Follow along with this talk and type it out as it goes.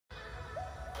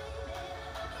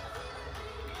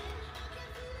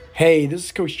Hey, this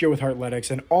is Coach Joe with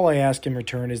Heartletics, and all I ask in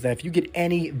return is that if you get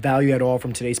any value at all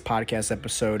from today's podcast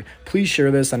episode, please share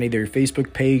this on either your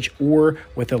Facebook page or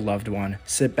with a loved one.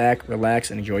 Sit back, relax,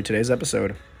 and enjoy today's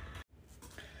episode.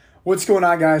 What's going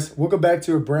on, guys? Welcome back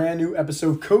to a brand new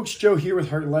episode. Coach Joe here with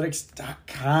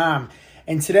Heartletics.com,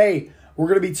 and today we're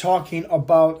going to be talking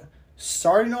about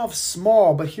starting off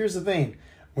small, but here's the thing.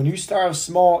 When you start off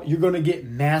small, you're going to get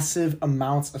massive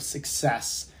amounts of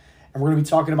success. And we're going to be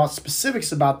talking about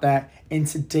specifics about that in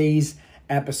today's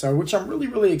episode, which I'm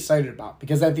really excited about.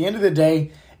 Because at the end of the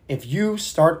day, if you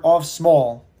start off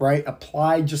small, right,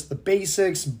 apply just the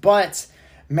basics, but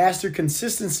master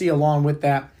consistency along with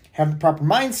that, have the proper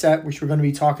mindset, which we're going to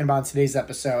be talking about in today's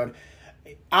episode.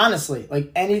 Honestly,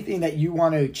 like anything that you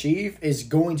want to achieve is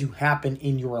going to happen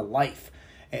in your life.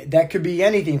 That could be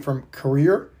anything from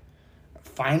career,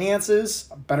 finances,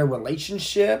 a better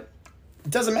relationship.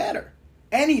 It doesn't matter.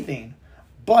 Anything,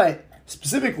 but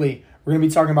specifically, we're going to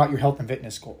be talking about your health and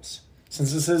fitness goals.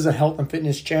 Since this is a health and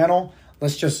fitness channel,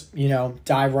 let's just,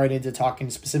 dive right into talking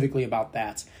specifically about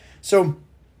that. So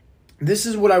this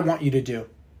is what I want you to do.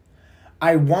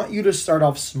 I want you to start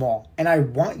off small, and I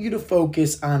want you to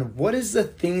focus on what is the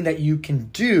thing that you can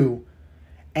do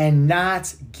and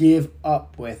not give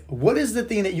up with. What is the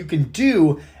thing that you can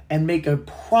do and make a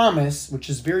promise, which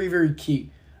is very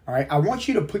key. All right, I want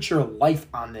you to put your life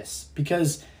on this,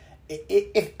 because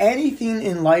if anything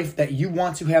in life that you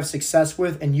want to have success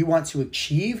with and you want to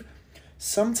achieve,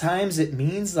 sometimes it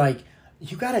means like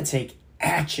you got to take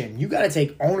action. You got to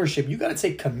take ownership. You got to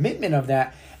take commitment of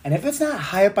that. And if it's not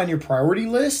high up on your priority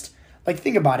list, like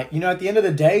think about it. At the end of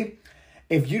the day,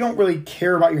 if you don't really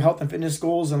care about your health and fitness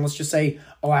goals, and let's just say,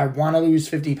 I want to lose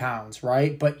 50 pounds,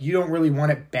 right? But you don't really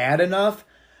want it bad enough.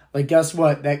 Like, guess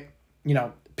what? That,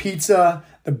 pizza,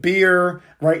 the beer,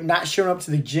 right? Not showing up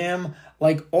to the gym,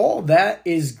 like all that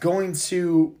is going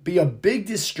to be a big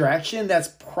distraction that's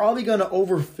probably going to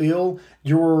overfill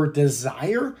your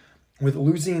desire with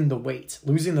losing the weight,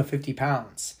 losing the 50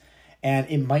 pounds. And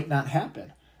it might not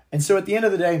happen. And so at the end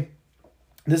of the day,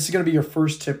 this is going to be your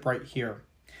first tip right here,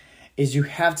 is you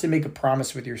have to make a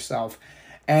promise with yourself.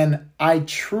 And I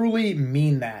truly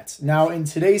mean that. Now, in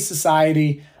today's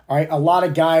society, all right, a lot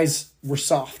of guys, we're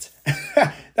soft.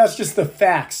 That's just the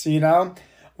facts,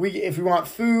 If we want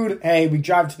food, hey, we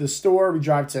drive to the store, we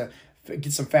drive to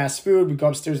get some fast food, we go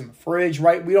upstairs in the fridge,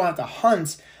 right? We don't have to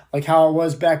hunt like how it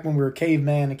was back when we were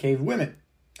caveman and cavewomen.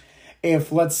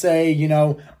 If, let's say,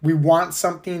 we want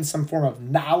something, some form of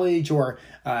knowledge or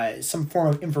some form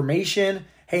of information,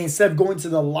 hey, instead of going to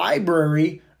the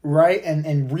library, right,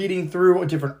 and reading through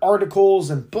different articles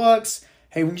and books,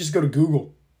 hey, we can just go to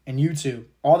Google and YouTube.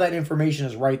 All that information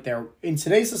is right there. In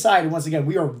today's society, once again,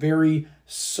 we are very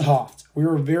soft. We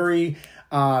are very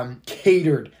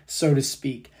catered, so to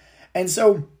speak. And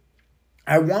so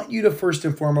I want you to first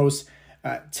and foremost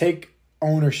take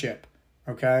ownership,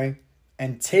 okay?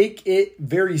 And take it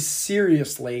very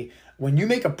seriously when you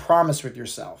make a promise with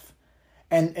yourself.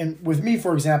 And with me,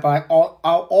 for example,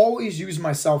 I'll always use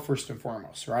myself first and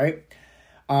foremost, right?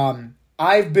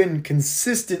 I've been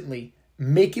consistently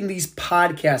making these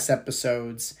podcast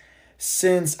episodes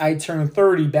since I turned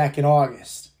 30 back in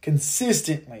August,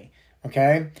 consistently,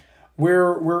 okay?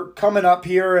 We're coming up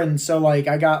here, and so I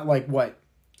got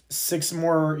 6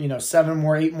 more, 7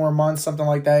 more, 8 more months, something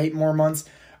like that, 8 more months,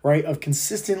 right, of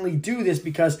consistently do this,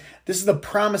 because this is the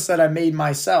promise that I made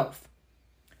myself.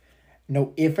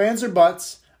 No ifs, ands, or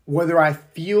buts, whether I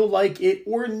feel like it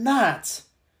or not,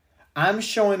 I'm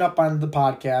showing up on the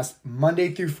podcast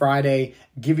Monday through Friday,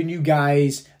 giving you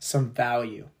guys some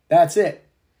value. That's it.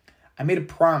 I made a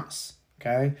promise,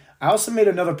 okay? I also made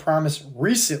another promise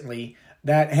recently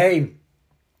that, hey,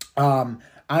 I'm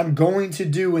going to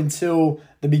do until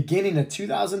the beginning of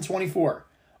 2024.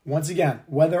 Once again,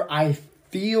 whether I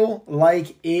feel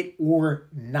like it or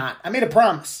not. I made a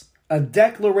promise, a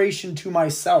declaration to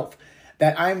myself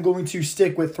that I'm going to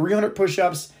stick with 300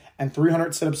 push-ups and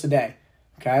 300 sit-ups a day.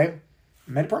 Okay?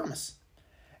 I made a promise.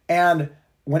 And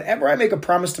whenever I make a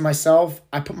promise to myself,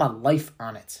 I put my life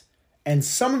on it. And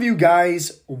some of you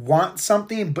guys want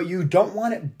something, but you don't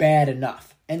want it bad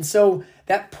enough. And so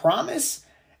that promise,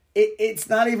 it's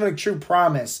not even a true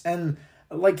promise. And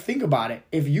think about it.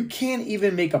 If you can't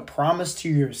even make a promise to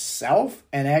yourself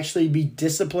and actually be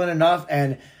disciplined enough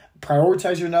and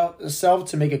prioritize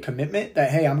yourself to make a commitment that,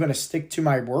 hey, I'm going to stick to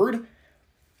my word,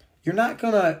 you're not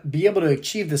going to be able to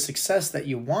achieve the success that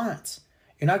you want.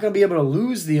 You're not going to be able to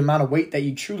lose the amount of weight that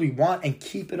you truly want and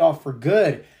keep it off for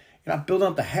good. You're not building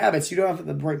up the habits. You don't have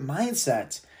the right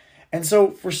mindset. And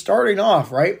so for starting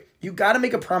off, right, you got to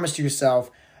make a promise to yourself,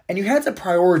 and you have to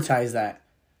prioritize that.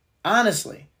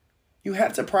 Honestly, You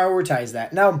have to prioritize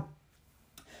that. Now,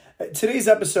 today's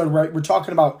episode, right, we're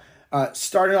talking about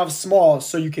starting off small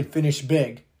so you can finish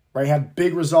big, right? Have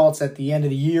big results at the end of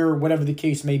the year, whatever the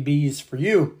case may be is for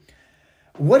you.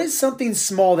 What is something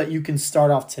small that you can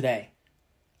start off today?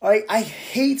 I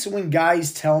hate when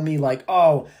guys tell me like,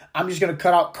 oh, I'm just going to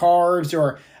cut out carbs,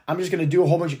 or I'm just going to do a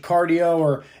whole bunch of cardio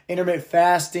or intermittent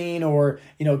fasting, or,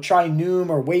 try Noom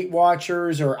or Weight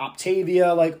Watchers or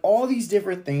Optavia, like all these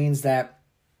different things that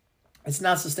it's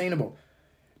not sustainable.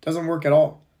 It doesn't work at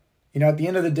all. At the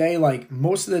end of the day, like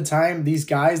most of the time, these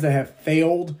guys that have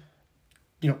failed,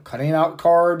 cutting out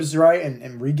carbs, right,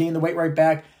 and regain the weight right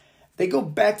back, they go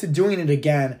back to doing it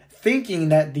again, thinking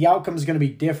that the outcome is going to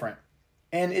be different.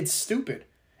 And it's stupid.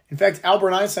 In fact,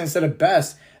 Albert Einstein said it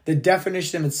best: the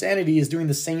definition of insanity is doing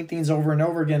the same things over and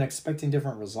over again, expecting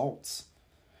different results.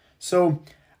 So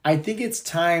I think it's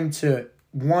time to,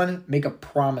 one, make a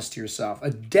promise to yourself, a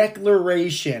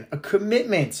declaration, a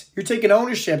commitment. You're taking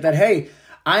ownership that, hey,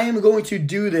 I am going to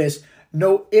do this,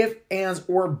 no ifs, ands,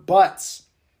 or buts.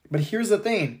 But here's the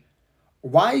thing.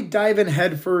 Why dive in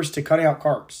head first to cutting out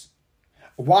carbs?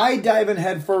 Why dive in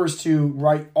head first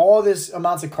to all this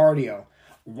amounts of cardio?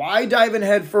 Why dive in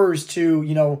head first to,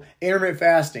 intermittent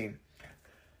fasting?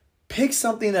 Pick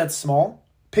something that's small,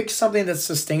 pick something that's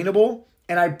sustainable,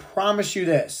 and I promise you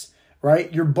this,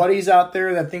 right? Your buddies out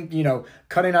there that think,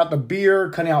 cutting out the beer,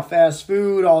 cutting out fast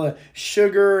food, all the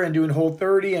sugar, and doing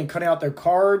Whole30 and cutting out their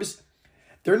carbs,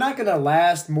 they're not going to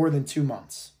last more than 2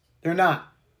 months. They're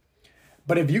not.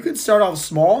 But if you can start off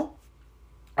small,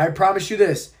 I promise you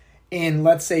this, in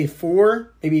let's say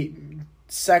 4, maybe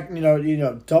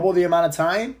double the amount of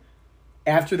time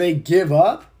after they give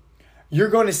up, you're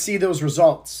going to see those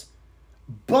results.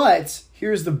 But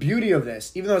here's the beauty of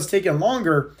this. Even though it's taking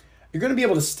longer, you're going to be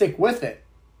able to stick with it.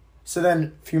 So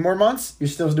then a few more months, you're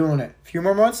still doing it. A few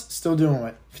more months, still doing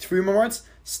it. A few more months,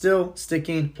 still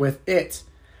sticking with it.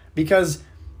 Because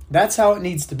that's how it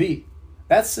needs to be.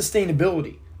 That's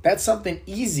sustainability. That's something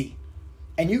easy.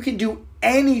 And you can do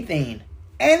anything,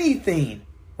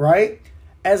 right?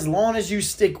 As long as you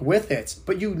stick with it.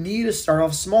 But you need to start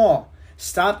off small.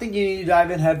 Stop thinking you need to dive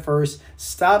in head first.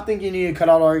 Stop thinking you need to cut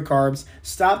out all your carbs.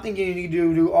 Stop thinking you need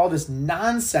to do all this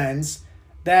nonsense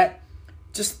that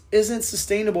just isn't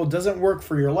sustainable, doesn't work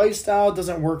for your lifestyle,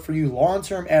 doesn't work for you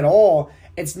long-term at all.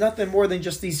 It's nothing more than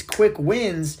just these quick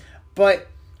wins, but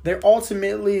they're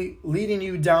ultimately leading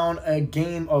you down a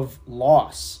game of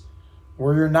loss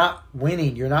where you're not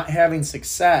winning, you're not having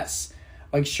success.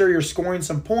 Like, sure, you're scoring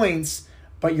some points,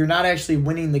 but you're not actually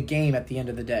winning the game at the end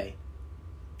of the day.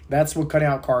 That's what cutting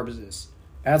out carbs is.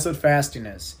 That's what fasting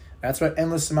is. That's what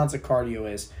endless amounts of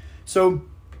cardio is. So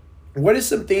what are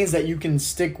some things that you can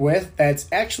stick with that's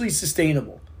actually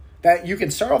sustainable? That you can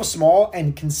start off small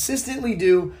and consistently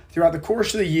do throughout the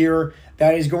course of the year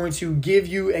that is going to give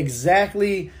you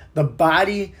exactly the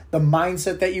body, the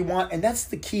mindset that you want. And that's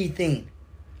the key thing.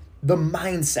 The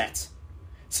mindset.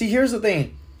 See, here's the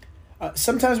thing.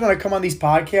 Sometimes when I come on these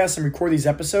podcasts and record these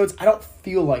episodes, I don't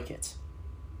feel like it.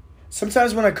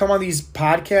 Sometimes when I come on these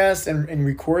podcasts and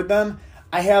record them,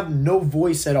 I have no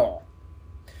voice at all.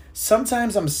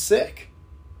 Sometimes I'm sick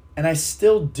and I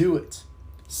still do it.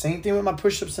 Same thing with my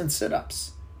push-ups and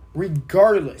sit-ups.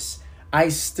 Regardless, I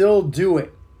still do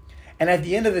it. And at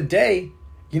the end of the day,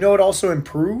 you know what also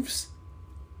improves?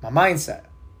 My mindset.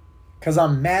 Because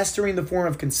I'm mastering the form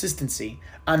of consistency.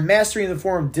 I'm mastering the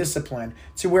form of discipline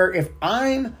to where if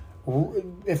I'm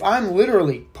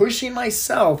literally pushing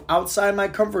myself outside my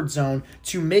comfort zone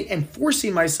to make and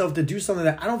forcing myself to do something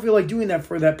that I don't feel like doing that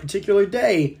for that particular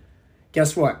day,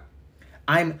 guess what?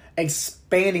 I'm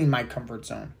expanding my comfort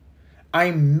zone.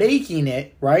 I'm making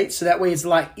it, right? So that way it's a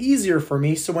lot easier for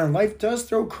me. So when life does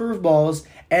throw curveballs,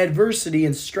 adversity,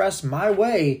 and stress my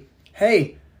way,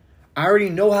 hey, I already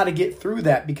know how to get through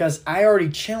that because I already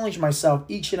challenge myself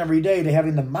each and every day to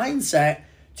having the mindset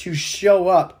to show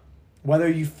up, whether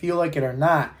you feel like it or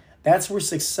not. That's where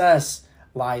success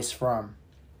lies from.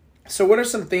 So what are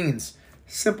some things,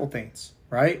 simple things,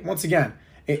 right? Once again,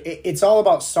 it's all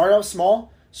about start out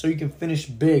small so you can finish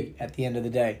big at the end of the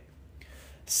day.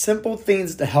 Simple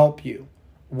things to help you,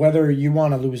 whether you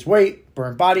want to lose weight,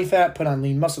 burn body fat, put on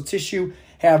lean muscle tissue,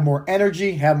 have more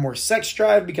energy, have more sex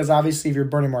drive, because obviously if you're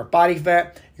burning more body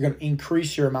fat, you're going to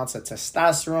increase your amounts of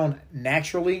testosterone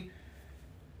naturally.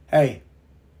 Hey,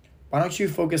 why don't you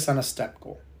focus on a step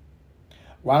goal?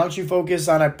 Why don't you focus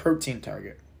on a protein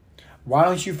target? Why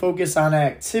don't you focus on an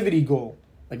activity goal,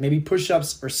 like maybe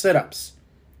push-ups or sit-ups,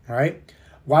 all right?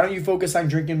 Why don't you focus on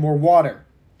drinking more water?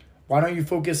 Why don't you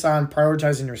focus on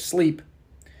prioritizing your sleep?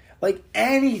 Like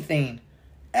anything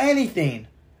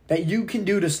that you can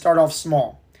do to start off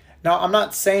small. Now, I'm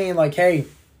not saying like, hey,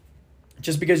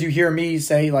 just because you hear me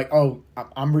say like, oh,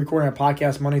 I'm recording a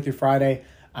podcast Monday through Friday,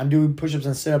 I'm doing push-ups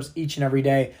and sit-ups each and every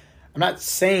day. I'm not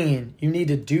saying you need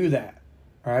to do that,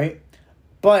 all right?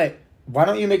 But why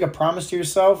don't you make a promise to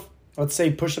yourself? Let's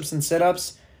say push-ups and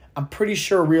sit-ups. I'm pretty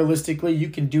sure realistically you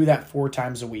can do that 4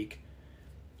 times a week.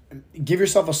 Give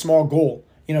yourself a small goal.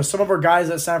 Some of our guys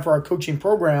that sign for our coaching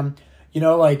program,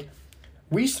 like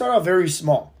we start out very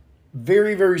small,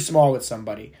 very, very small with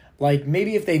somebody. Like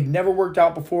maybe if they've never worked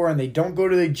out before and they don't go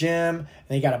to the gym and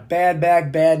they got a bad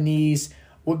back, bad knees,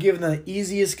 we'll give them the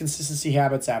easiest consistency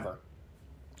habits ever.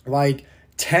 Like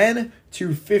 10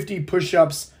 to 50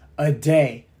 push-ups a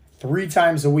day, 3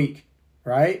 times a week,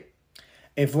 right?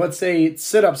 If let's say it's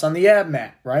sit-ups on the ab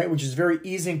mat, right, which is very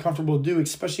easy and comfortable to do,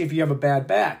 especially if you have a bad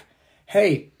back.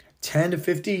 Hey, 10 to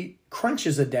 50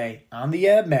 crunches a day on the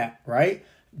ab mat, right?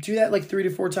 Do that like 3 to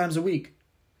 4 times a week.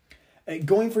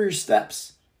 Going for your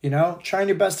steps, trying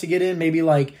your best to get in, maybe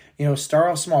like, start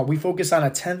off small. We focus on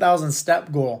a 10,000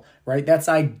 step goal, right? That's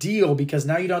ideal because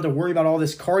now you don't have to worry about all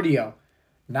this cardio.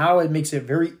 Now it makes it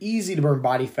very easy to burn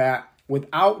body fat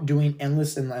without doing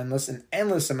endless amounts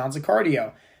of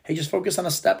cardio. Hey, just focus on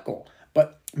a step goal.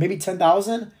 But maybe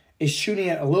 10,000 is shooting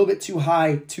it a little bit too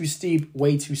high, too steep,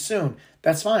 way too soon.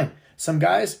 That's fine. Some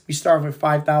guys, we start with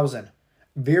 5,000.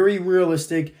 Very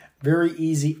realistic, very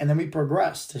easy. And then we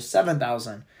progress to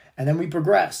 7,000. And then we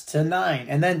progress to 9.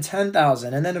 And then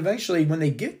 10,000. And then eventually when they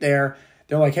get there,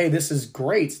 they're like, hey, this is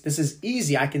great. This is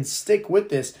easy. I can stick with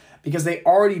this because they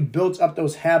already built up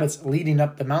those habits leading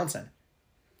up the mountain.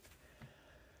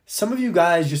 Some of you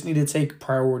guys just need to take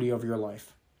priority over your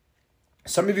life.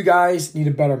 Some of you guys need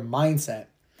a better mindset.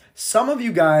 Some of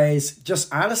you guys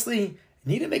just honestly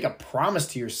need to make a promise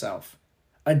to yourself,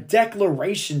 a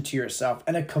declaration to yourself,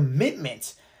 and a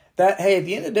commitment that, hey, at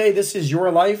the end of the day, this is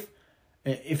your life.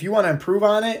 If you want to improve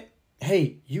on it,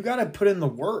 hey, you got to put in the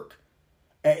work.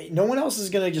 No one else is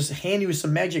going to just hand you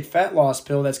some magic fat loss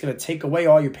pill that's going to take away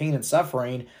all your pain and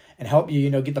suffering and help you,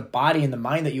 get the body and the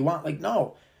mind that you want. Like,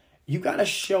 no, you got to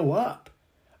show up.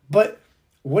 But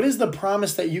what is the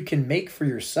promise that you can make for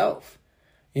yourself?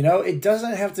 It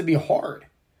doesn't have to be hard.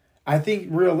 I think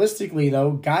realistically,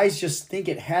 though, guys just think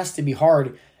it has to be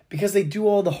hard because they do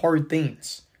all the hard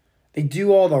things. They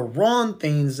do all the wrong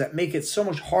things that make it so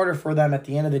much harder for them at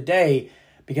the end of the day,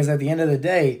 because at the end of the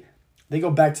day, they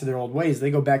go back to their old ways. They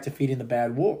go back to feeding the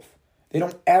bad wolf. They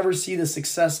don't ever see the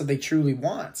success that they truly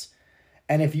want.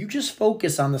 And if you just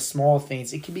focus on the small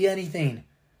things, it can be anything,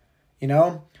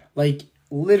 like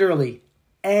literally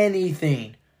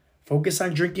anything. Focus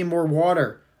on drinking more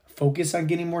water. Focus on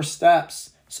getting more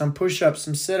steps, some push-ups,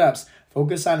 some sit-ups.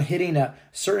 Focus on hitting a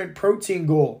certain protein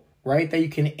goal, right, that you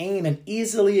can aim and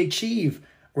easily achieve,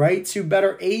 right, to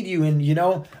better aid you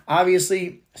in,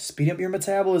 obviously speed up your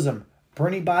metabolism,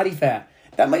 burning body fat.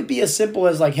 That might be as simple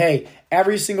as like, hey,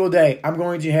 every single day I'm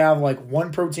going to have like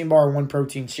 1 protein bar, 1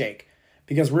 protein shake.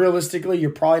 Because realistically,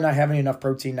 you're probably not having enough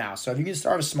protein now. So if you can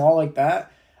start small like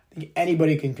that, I think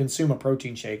anybody can consume a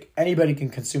protein shake. Anybody can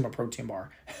consume a protein bar.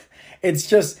 It's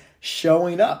just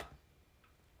showing up.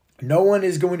 No one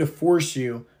is going to force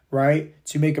you, right,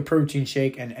 to make a protein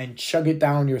shake and chug it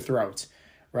down your throat,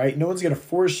 right? No one's going to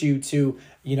force you to,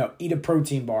 eat a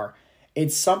protein bar.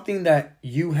 It's something that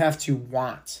you have to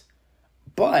want.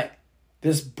 But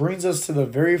this brings us to the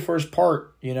very first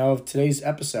part, of today's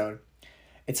episode.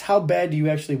 It's how bad do you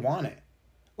actually want it?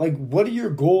 Like, what do your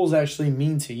goals actually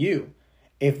mean to you?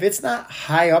 If it's not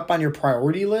high up on your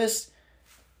priority list,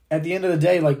 at the end of the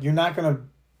day, like, you're not going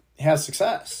to have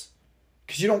success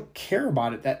because you don't care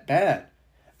about it that bad.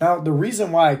 Now, the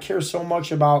reason why I care so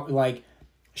much about, like,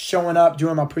 showing up,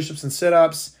 doing my push-ups and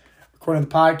sit-ups, recording the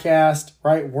podcast,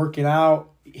 right, working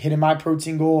out, hitting my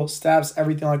protein goal, steps,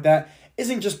 everything like that,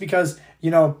 isn't just because,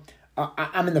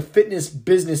 I'm in the fitness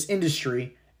business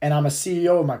industry and I'm a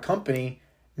CEO of my company.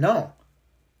 No.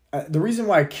 The reason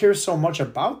why I care so much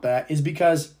about that is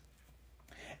because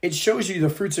it shows you the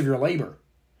fruits of your labor.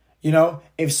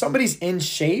 If somebody's in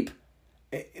shape,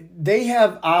 they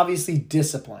have obviously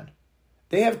discipline.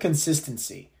 They have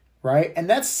consistency, right? And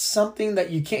that's something that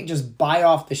you can't just buy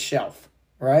off the shelf,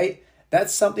 right?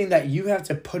 That's something that you have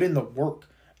to put in the work.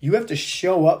 You have to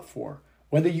show up for,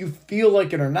 whether you feel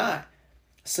like it or not.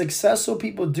 Successful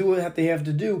people do what they have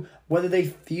to do, whether they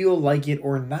feel like it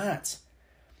or not.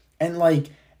 And like,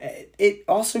 it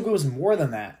also goes more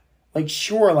than that. Like,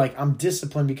 sure, like I'm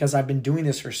disciplined because I've been doing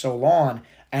this for so long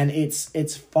and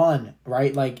it's fun,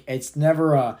 right? Like it's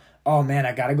never a, oh man,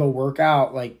 I got to go work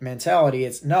out like mentality.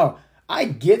 It's no, I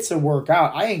get to work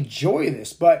out. I enjoy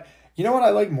this. But you know what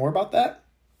I like more about that?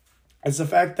 It's the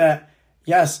fact that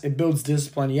Yes, it builds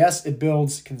discipline. Yes, it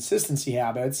builds consistency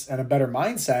habits and a better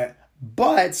mindset.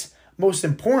 But most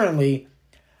importantly,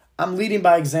 I'm leading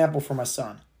by example for my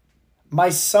son. My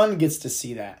son gets to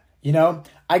see that.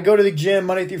 I go to the gym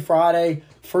Monday through Friday,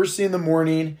 first thing in the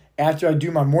morning, after I do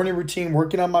my morning routine,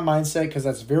 working on my mindset, because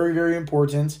that's very, very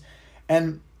important.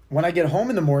 And when I get home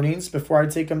in the mornings, before I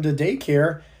take him to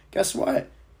daycare, guess what?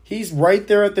 He's right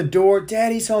there at the door.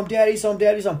 Daddy's home, daddy's home,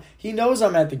 daddy's home. He knows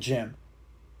I'm at the gym.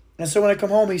 And so when I come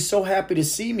home, he's so happy to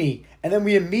see me. And then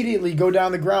we immediately go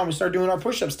down the ground. We start doing our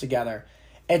push-ups together.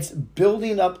 It's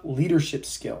building up leadership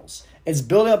skills. It's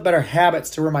building up better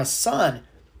habits to where my son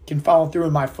can follow through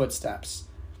in my footsteps.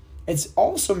 It's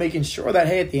also making sure that,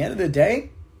 hey, at the end of the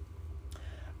day,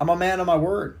 I'm a man of my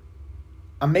word.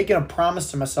 I'm making a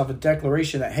promise to myself, a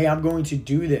declaration that, hey, I'm going to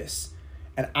do this.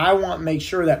 And I want to make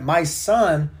sure that my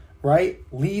son, right,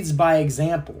 leads by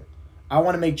example. I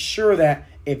want to make sure that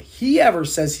if he ever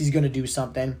says he's going to do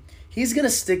something, he's going to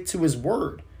stick to his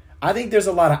word. I think there's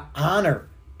a lot of honor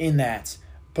in that.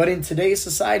 But in today's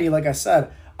society, like I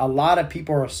said, a lot of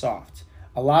people are soft.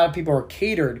 A lot of people are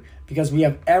catered because we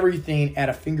have everything at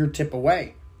a fingertip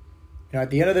away. At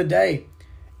the end of the day,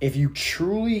 if you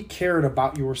truly cared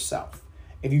about yourself,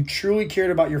 if you truly cared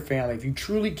about your family, if you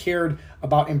truly cared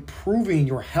about improving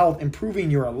your health, improving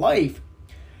your life,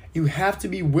 you have to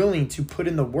be willing to put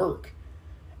in the work.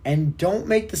 And don't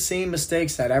make the same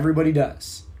mistakes that everybody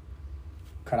does.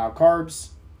 Cut out carbs,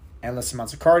 endless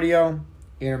amounts of cardio,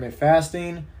 intermittent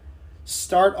fasting.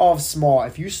 Start off small.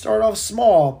 If you start off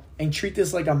small and treat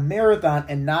this like a marathon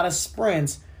and not a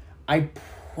sprint, I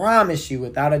promise you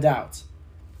without a doubt,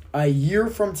 a year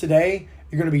from today,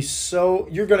 you're just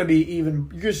going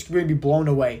to be blown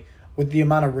away with the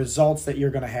amount of results that you're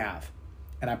going to have.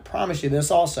 And I promise you this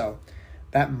also,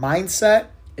 that mindset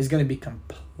is going to be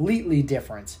completely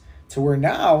different to where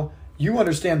now you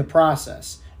understand the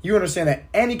process. You understand that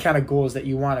any kind of goals that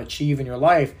you want to achieve in your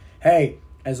life, hey,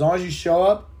 as long as you show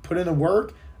up, put in the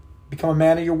work, become a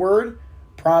man of your word,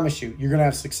 promise you, you're going to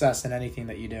have success in anything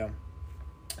that you do.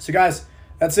 So guys,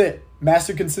 that's it.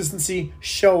 Master consistency,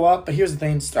 show up. But here's the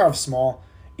thing, start off small.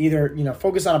 Either,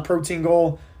 focus on a protein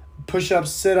goal, push-ups,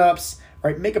 sit-ups,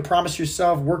 right? Make a promise to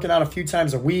yourself, working out a few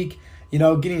times a week,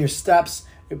 getting your steps,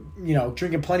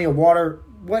 drinking plenty of water,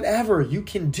 whatever you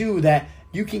can do that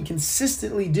you can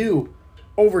consistently do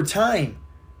over time,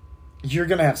 you're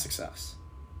going to have success.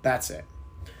 That's it.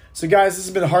 So guys, this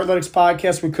has been the Heartletics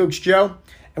Podcast with Coach Joe.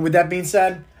 And with that being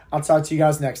said, I'll talk to you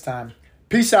guys next time.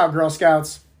 Peace out, Girl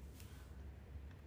Scouts.